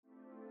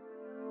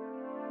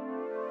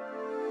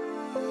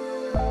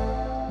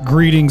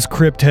Greetings,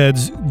 Crypt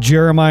Heads.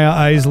 Jeremiah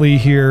Isley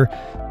here,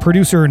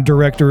 producer and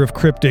director of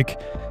Cryptic.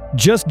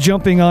 Just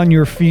jumping on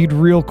your feed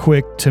real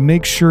quick to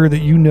make sure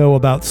that you know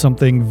about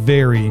something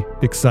very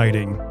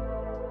exciting.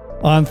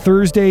 On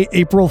Thursday,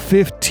 April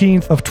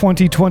 15th of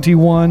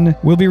 2021,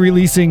 we'll be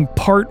releasing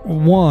part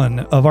 1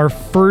 of our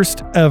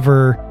first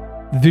ever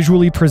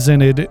visually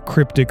presented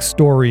Cryptic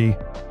story,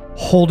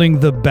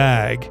 Holding the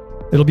Bag.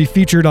 It'll be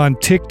featured on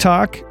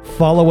TikTok.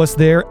 Follow us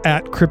there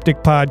at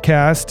Cryptic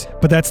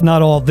Podcast. But that's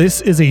not all.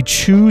 This is a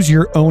choose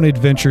your own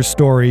adventure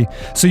story.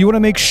 So you want to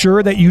make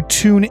sure that you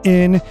tune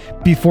in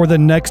before the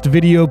next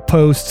video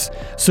posts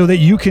so that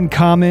you can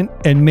comment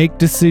and make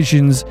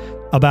decisions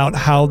about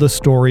how the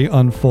story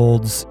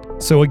unfolds.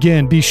 So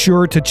again, be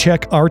sure to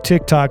check our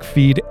TikTok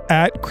feed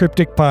at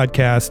Cryptic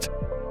Podcast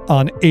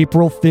on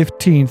April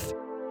 15th,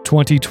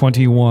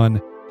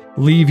 2021.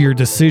 Leave your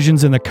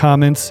decisions in the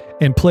comments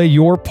and play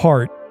your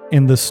part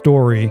in the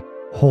story,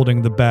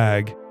 Holding the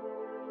Bag.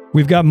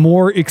 We've got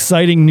more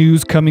exciting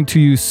news coming to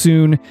you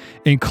soon,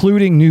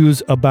 including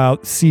news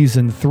about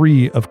Season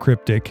 3 of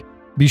Cryptic.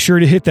 Be sure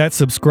to hit that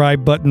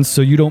subscribe button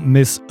so you don't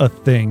miss a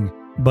thing.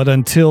 But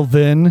until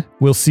then,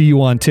 we'll see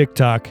you on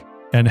TikTok,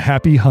 and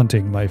happy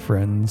hunting, my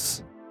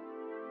friends.